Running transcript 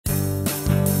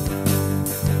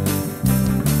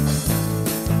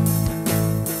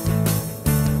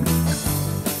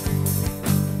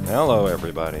Hello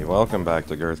everybody, welcome back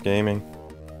to Girth Gaming.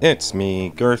 It's me,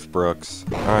 Girth Brooks.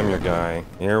 I'm your guy.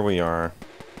 Here we are.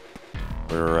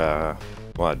 We're,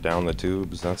 what, down the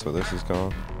tubes? That's what this is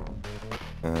called.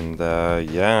 And,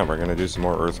 yeah, we're gonna do some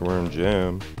more Earthworm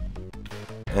Gym.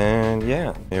 And,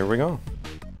 yeah, here we go.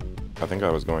 I think I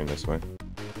was going this way.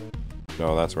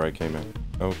 No, that's where I came in.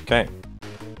 Okay.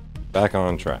 Back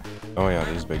on track. Oh yeah,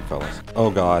 these big fellas.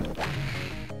 Oh god.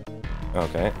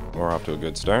 Okay, we're off to a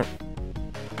good start.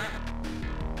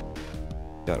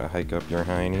 Gotta hike up your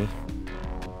hiney.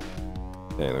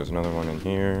 Okay, there's another one in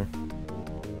here.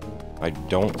 I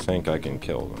don't think I can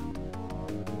kill them.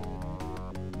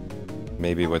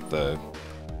 Maybe with the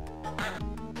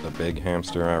big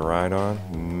hamster I ride on,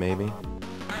 maybe.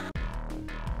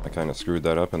 I kind of screwed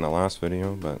that up in the last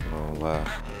video, but we'll,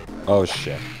 oh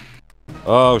shit.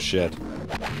 Oh shit.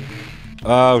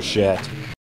 Oh shit.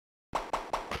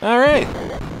 Alright.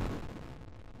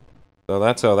 So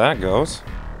that's how that goes.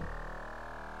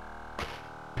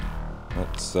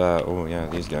 Let's, oh yeah,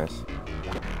 these guys.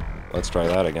 Let's try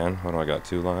that again. What do I got?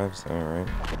 2 lives? Alright.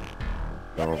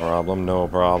 No problem, no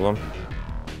problem.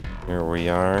 Here we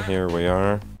are, here we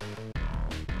are.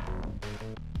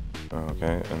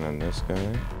 Okay, and then this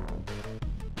guy.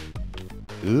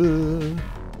 Ooh.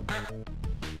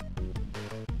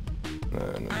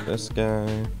 And then this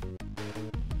guy.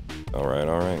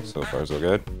 Alright, so far so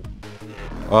good.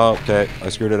 Oh, okay, I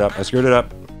screwed it up,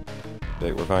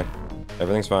 Okay, we're fine.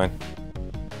 Everything's fine.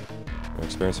 We're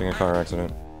experiencing a car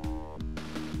accident.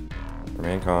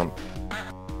 Remain calm.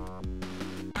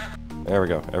 There we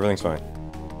go, everything's fine.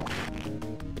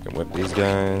 We can whip these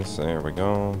guys, there we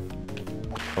go.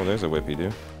 Oh, there's a whippy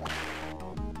dude.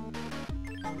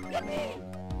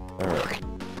 Alright.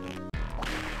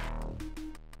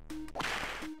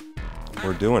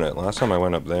 We're doing it. Last time I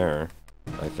went up there,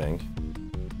 I think.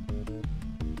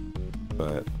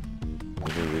 But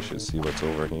maybe we should see what's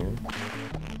over here.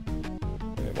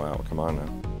 Okay, wow, come on now.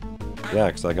 Yeah,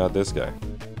 because I got this guy.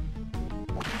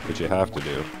 Which you have to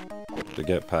do to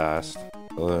get past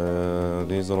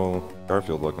these little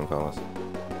Garfield-looking fellas.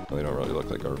 Well, they don't really look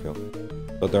like Garfield.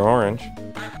 But they're orange.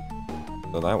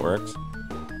 So that works.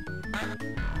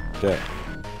 Okay.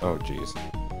 Oh, jeez.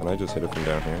 Can I just hit it from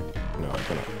down here? No, I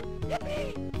cannot.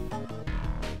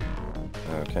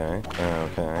 Okay,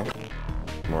 okay.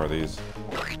 More of these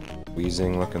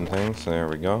wheezing looking things. There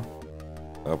we go.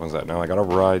 Opens that. Now I gotta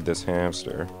ride this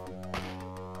hamster.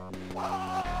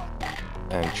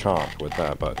 And chomp with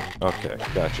that button. Okay,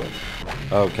 gotcha.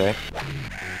 Okay.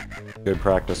 Good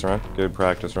practice run. Good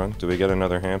practice run. Do we get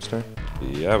another hamster?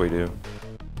 Yeah, we do.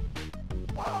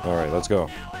 Alright, let's go.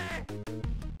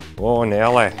 Whoa,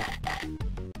 Nelly.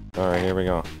 Alright, here we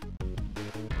go.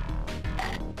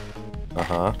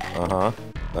 Uh-huh.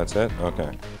 That's it?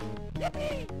 Okay.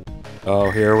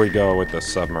 Oh, here we go with the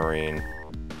submarine.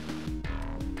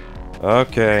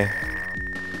 Okay.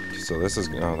 So this is...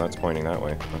 Oh, that's pointing that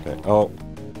way. Okay. Oh.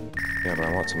 Yeah, but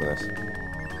I want some of this.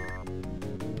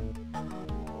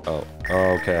 Oh.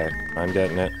 Okay. I'm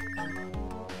getting it.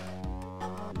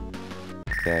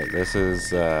 Okay, this is,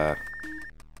 the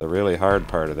really hard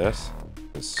part of this.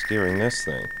 Is steering this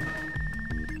thing.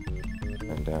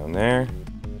 And down there.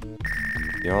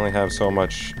 You only have so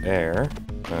much air,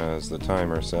 as the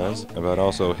timer says, but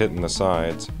also hitting the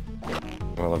sides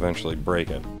will eventually break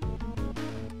it.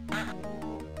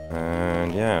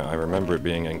 And yeah, I remember it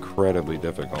being incredibly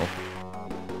difficult.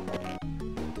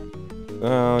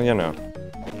 Well, you know.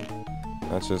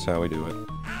 That's just how we do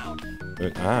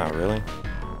it. Ah, really?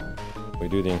 We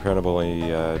do the incredibly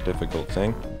difficult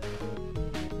thing?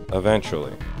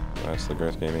 Eventually. That's the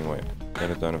Girth Gaming way. Get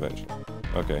it done eventually.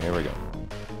 Okay, here we go.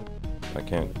 I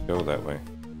can't go that way.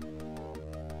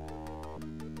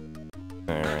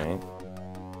 Alright.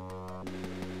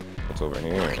 What's over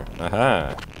here?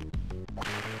 Aha!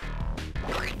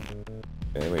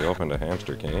 Okay, we opened a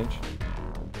hamster cage.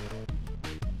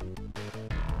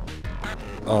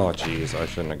 Oh, jeez, I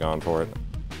shouldn't have gone for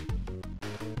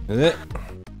it.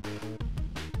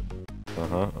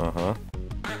 Uh-huh.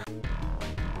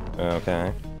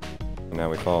 Okay. Now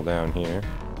we fall down here.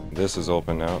 This is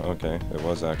open now. Okay, it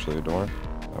was actually a door.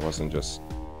 I wasn't just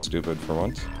stupid for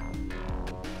once.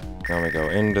 Now we go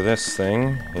into this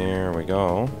thing. Here we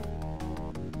go.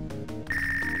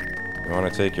 You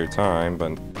want to take your time,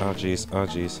 but... Oh, jeez. Oh,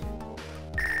 jeez.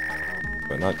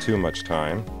 But not too much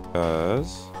time,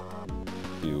 because...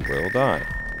 you will die.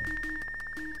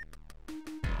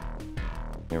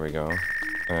 Here we go.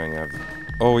 And you have...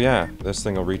 Oh, yeah. This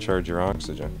thing will recharge your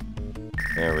oxygen.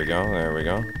 There we go. There we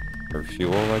go. Or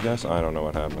fuel, I guess? I don't know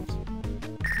what happens.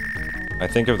 I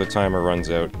think if the timer runs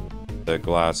out, the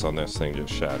glass on this thing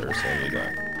just shatters and you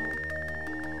die.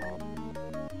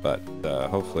 But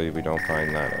hopefully we don't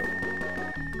find that out.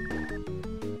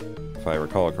 If I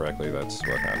recall correctly, that's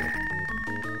what happened.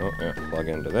 Oh, yeah, plug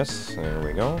into this. There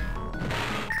we go.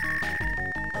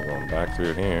 We're going back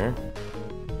through here.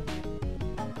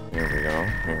 Here we go,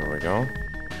 here we go.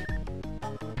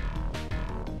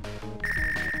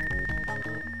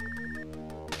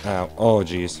 Ow, oh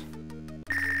jeez.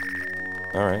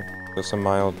 Alright, just a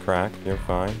mild crack, you're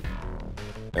fine.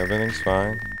 Everything's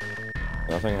fine.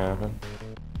 Nothing happened.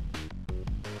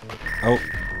 Oh,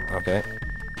 okay.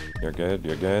 You're good,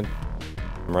 you're good.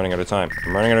 I'm running out of time,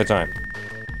 I'm running out of time.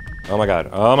 Oh my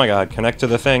god, connect to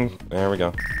the thing. There we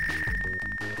go.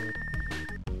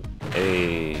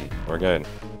 Hey, we're good.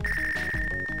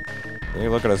 Hey,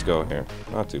 look at us go here.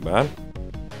 Not too bad.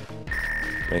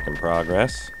 Making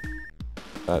progress.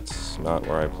 That's not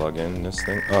where I plug in this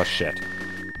thing. Oh, shit.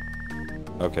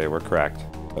 Okay, we're cracked.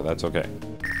 But that's okay.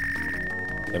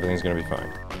 Everything's gonna be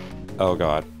fine. Oh,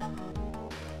 God.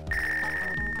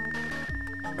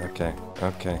 Okay,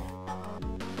 okay.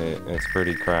 It's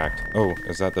pretty cracked. Oh,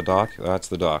 is that the dock? That's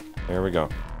the dock. There we go.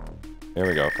 Here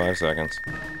we go, 5 seconds.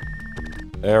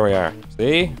 There we are.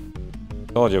 See?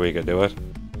 Told you we could do it.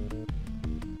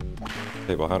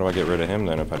 Okay, well, how do I get rid of him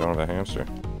then if I don't have a hamster?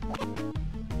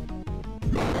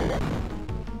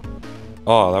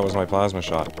 Oh, that was my plasma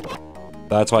shot.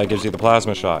 That's why it gives you the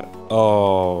plasma shot.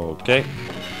 Oh, okay.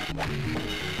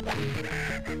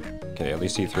 Okay, at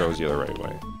least he throws you the right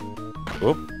way.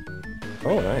 Oop.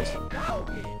 Oh, nice. A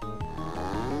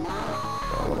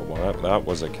little one. That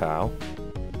was a cow.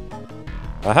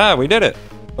 Aha, we did it!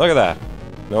 Look at that.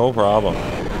 No problem.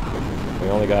 We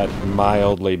only got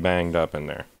mildly banged up in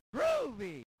there.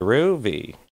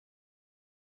 Groovy.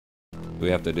 Do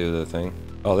we have to do the thing?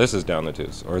 Oh, this is down the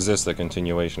tubes. Or is this the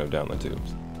continuation of down the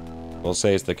tubes? We'll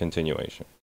say it's the continuation.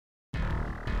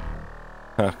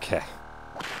 Okay.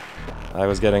 I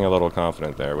was getting a little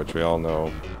confident there, which we all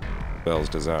know spells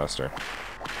disaster.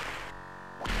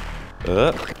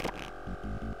 No.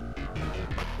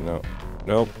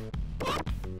 Nope.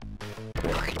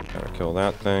 Gotta kill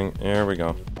that thing. There we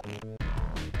go.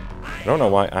 I don't know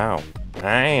why. Ow.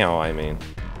 Ow, I mean.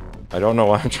 I don't know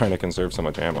why I'm trying to conserve so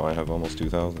much ammo. I have almost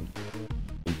 2,000.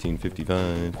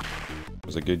 1855. It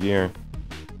was a good year.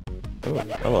 Oh,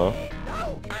 hello.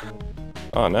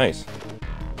 Oh, nice.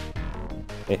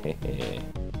 Okay,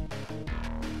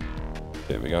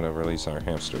 we gotta release our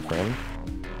hamster friend.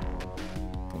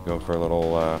 We'll go for a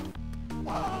little,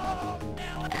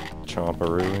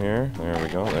 chomperoo here. There we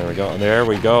go, there we go. There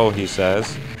we go, he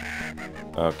says.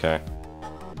 Okay.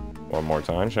 One more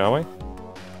time, shall we?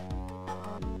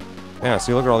 Yeah,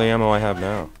 see, look at all the ammo I have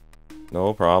now.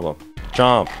 No problem.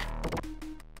 Chomp!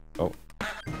 Oh.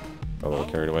 A little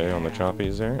carried away on the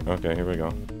chompies there. Okay, here we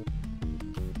go.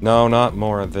 No, not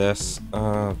more of this.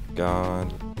 Oh,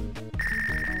 God.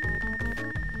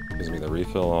 Gives me the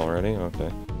refill already?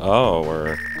 Okay. Oh,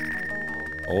 we're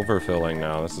overfilling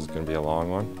now. This is gonna be a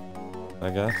long one, I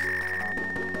guess.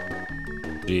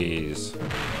 Jeez.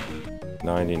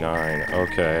 99.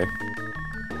 Okay.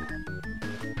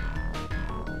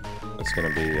 It's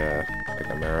gonna be like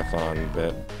a marathon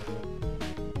bit.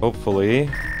 Hopefully,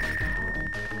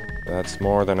 that's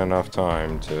more than enough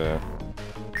time to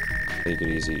take it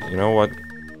easy. You know what?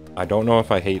 I don't know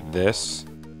if I hate this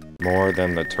more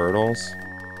than the turtles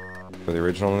for the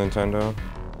original Nintendo.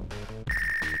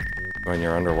 When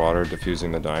you're underwater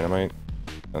diffusing the dynamite,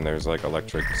 and there's like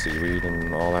electric seaweed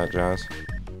and all that jazz.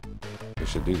 We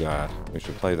should do that. We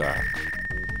should play that.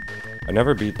 I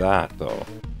never beat that though.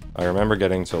 I remember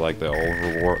getting to like the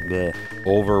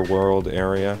overworld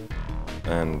area,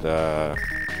 and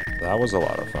that was a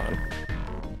lot of fun.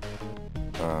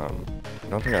 I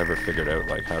don't think I ever figured out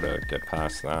like how to get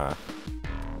past that.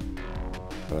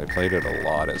 But I played it a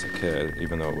lot as a kid,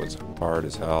 even though it was hard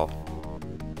as hell.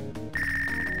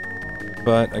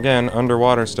 But again,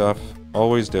 underwater stuff,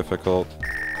 always difficult.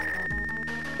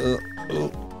 Here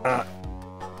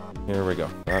we go.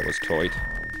 That was toit.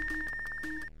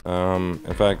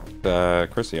 In fact,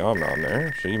 Chrissy Omnom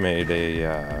there, she made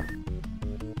a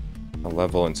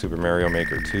level in Super Mario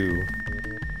Maker 2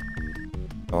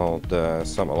 called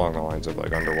something along the lines of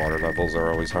like underwater levels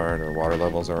are always hard, or water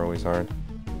levels are always hard.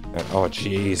 And, oh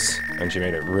jeez, and she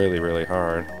made it really, really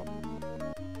hard.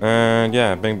 And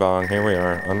yeah, bing bong, here we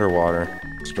are, underwater,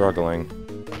 struggling.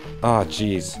 Ah,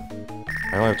 jeez.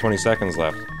 I only have 20 seconds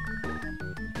left.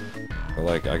 But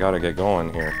like, I gotta get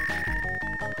going here.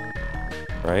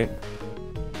 Right?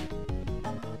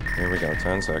 Here we go,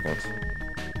 10 seconds.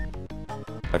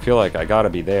 I feel like I gotta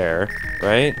be there,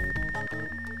 right?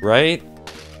 Right?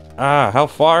 Ah, how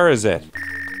far is it?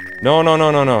 No, no,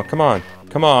 no, no, no, come on.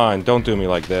 Come on, don't do me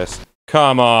like this.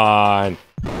 Come on!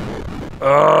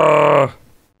 Ugh!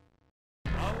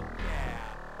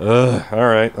 Ugh,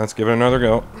 alright, let's give it another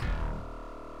go.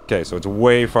 Okay, so it's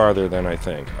way farther than I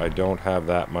think. I don't have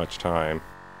that much time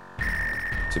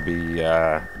to be,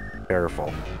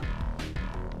 careful.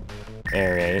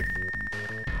 Alright.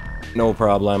 No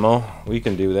problemo. We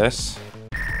can do this.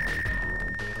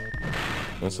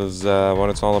 This is, what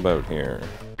it's all about here.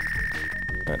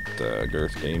 At,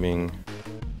 girthgaming.com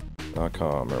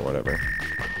or whatever.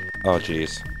 Oh,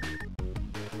 jeez.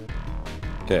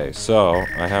 Okay, so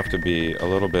I have to be a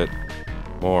little bit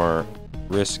more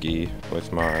risky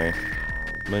with my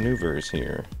maneuvers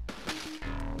here.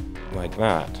 Like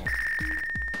that.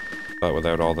 But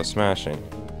without all the smashing.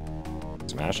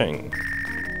 Smashing.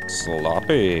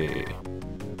 Sloppy.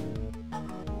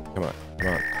 Come on,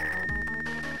 come on.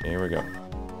 Here we go.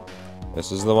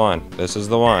 This is the one. This is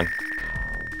the one.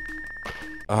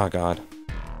 Oh, God.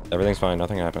 Everything's fine.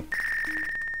 Nothing happened.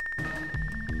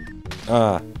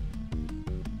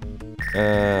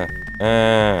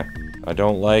 I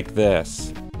don't like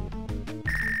this.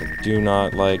 I do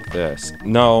not like this.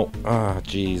 No. Ah,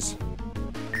 jeez.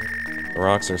 The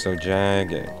rocks are so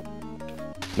jagged.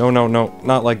 No, no, no.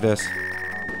 Not like this.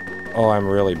 Oh, I'm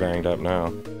really banged up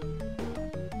now.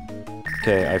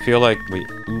 Okay, I feel like we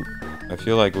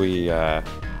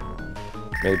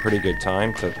made pretty good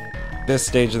time to this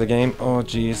stage of the game. Oh,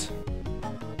 jeez.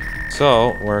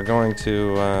 So, we're going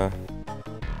to,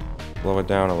 blow it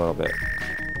down a little bit.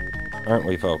 Aren't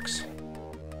we, folks?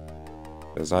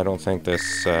 Because I don't think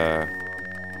this,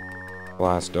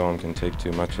 glass dome can take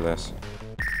too much of this.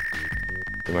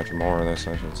 Too much more of this,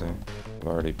 I should say. I've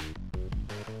already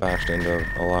bashed into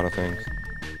a lot of things.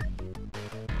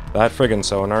 That friggin'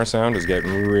 sonar sound is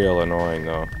getting real annoying,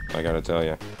 though. I gotta tell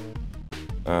you.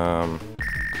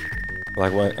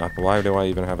 Like, why do I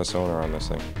even have a sonar on this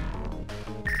thing?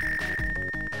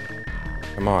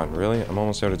 Come on, really? I'm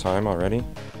almost out of time already?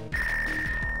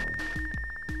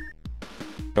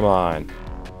 Come on.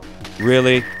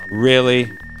 Really?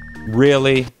 Really?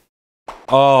 Really?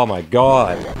 Oh my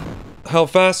god. How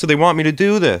fast do they want me to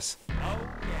do this?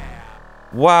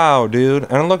 Wow, dude.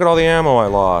 And look at all the ammo I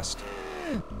lost.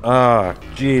 Ah,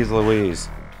 jeez Louise.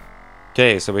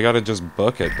 Okay, so we gotta just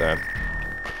book it then.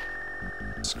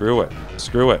 Screw it.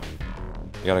 Screw it.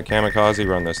 You gotta kamikaze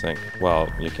run this thing. Well,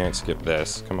 you can't skip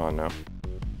this. Come on now.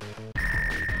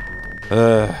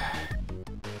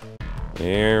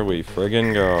 Here we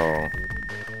friggin' go.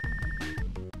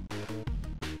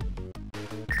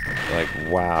 Like,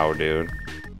 wow, dude.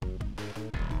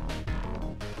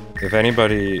 If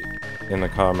anybody in the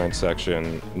comment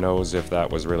section knows if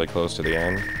that was really close to the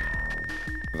end,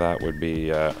 that would be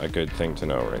a good thing to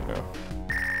know right now.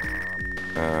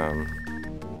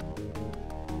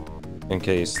 In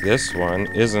case this one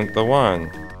isn't the one,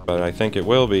 but I think it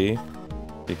will be,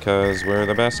 because we're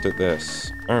the best at this,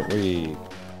 aren't we?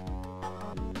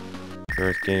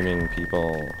 Girth Gaming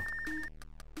people.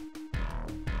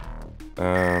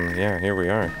 Yeah, here we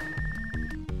are.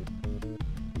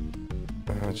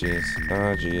 Oh, jeez.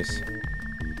 Oh, jeez.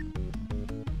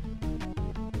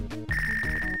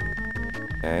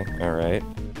 Okay, alright.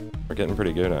 We're getting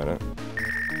pretty good at it.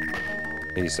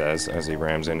 He says, as he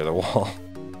rams into the wall.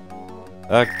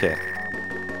 Okay.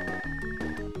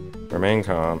 Remain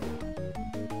calm.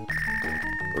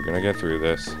 We're gonna get through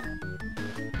this.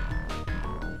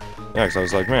 Yeah, because I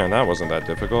was like, man, that wasn't that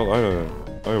difficult. I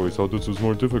always thought this was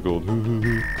more difficult.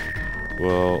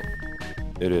 Well,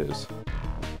 it is.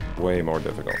 Way more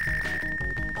difficult.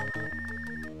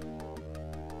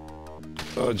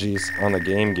 Oh, jeez. On the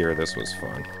Game Gear, this was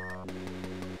fun.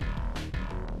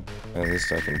 At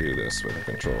least I can do this with a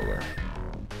controller.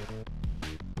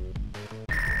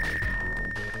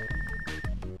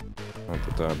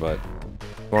 But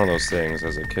one of those things,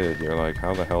 as a kid, you're like,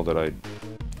 how the hell did I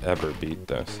ever beat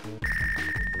this?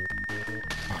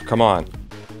 Oh, come on.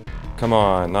 Come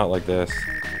on, not like this.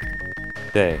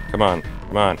 Okay, come on.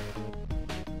 Come on.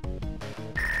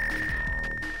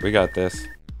 We got this.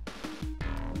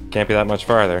 Can't be that much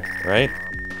farther, right?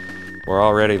 We're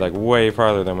already, like, way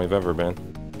farther than we've ever been.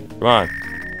 Come on.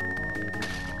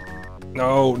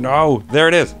 No, no! There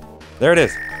it is! There it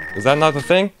is! Is that not the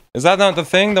thing? Is that not the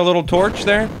thing? The little torch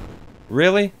there?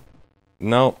 Really?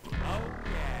 No.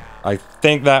 I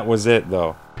think that was it,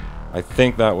 though. I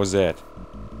think that was it.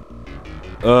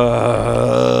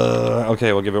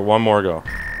 Okay, we'll give it one more go.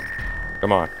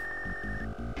 Come on.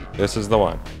 This is the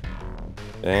one.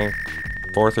 Okay?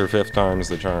 4th or 5th time's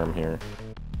the charm here,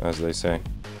 as they say.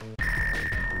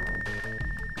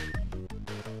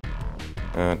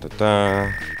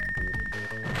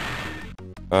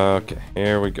 Okay,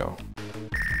 here we go.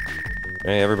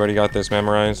 Hey, everybody got this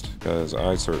memorized? Because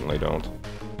I certainly don't.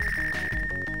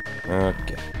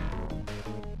 Okay.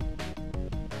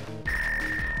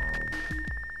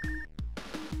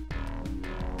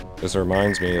 This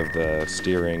reminds me of the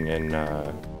steering in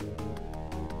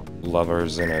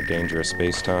Lovers in a Dangerous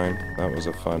Space-Time. That was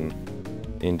a fun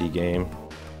indie game.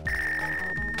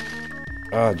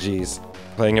 Oh, jeez.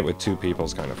 Playing it with 2 people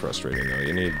is kind of frustrating, though.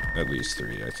 You need at least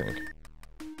 3, I think.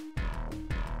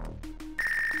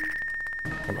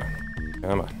 Come on.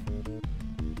 Come on.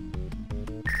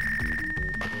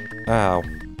 Ow.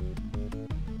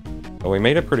 Well, we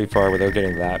made it pretty far without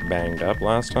getting that banged up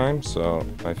last time, so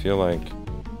I feel like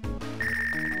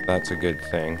that's a good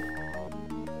thing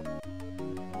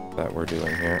that we're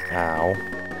doing here. Ow.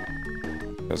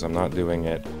 Because I'm not doing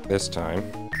it this time.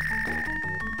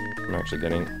 I'm actually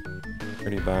getting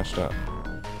pretty bashed up.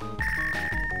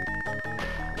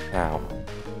 Ow.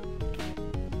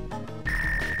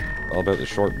 All about the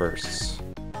short bursts.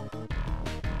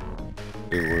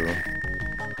 Ooh.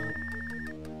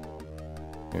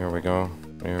 Here we go.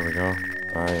 Here we go.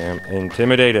 I am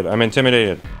intimidated. I'm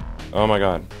intimidated. Oh my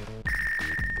god.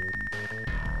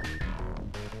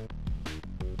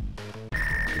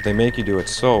 They make you do it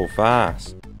so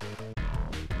fast.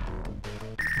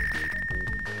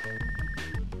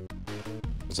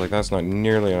 It's like that's not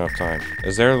nearly enough time.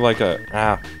 Is there like a...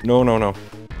 Ah, no, no, no.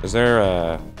 Is there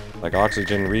a, like,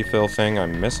 oxygen refill thing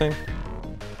I'm missing?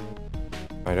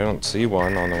 I don't see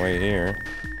one on the way here.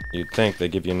 You'd think they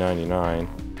give you 99.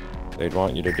 They'd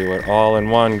want you to do it all in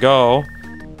one go.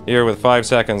 Here with 5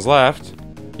 seconds left.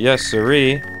 Yes,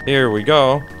 siree. Here we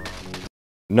go.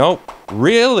 Nope.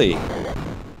 Really?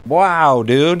 Wow,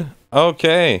 dude.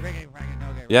 Okay.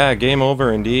 Yeah, game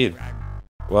over indeed.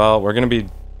 Well, we're gonna be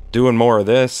doing more of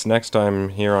this next time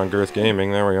here on Girth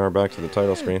Gaming. There we are, back to the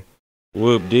title screen.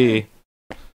 Whoop-dee.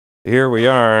 Here we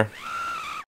are.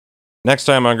 Next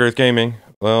time on Girth Gaming,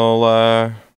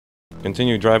 we'll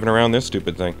continue driving around this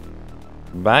stupid thing.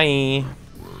 Bye!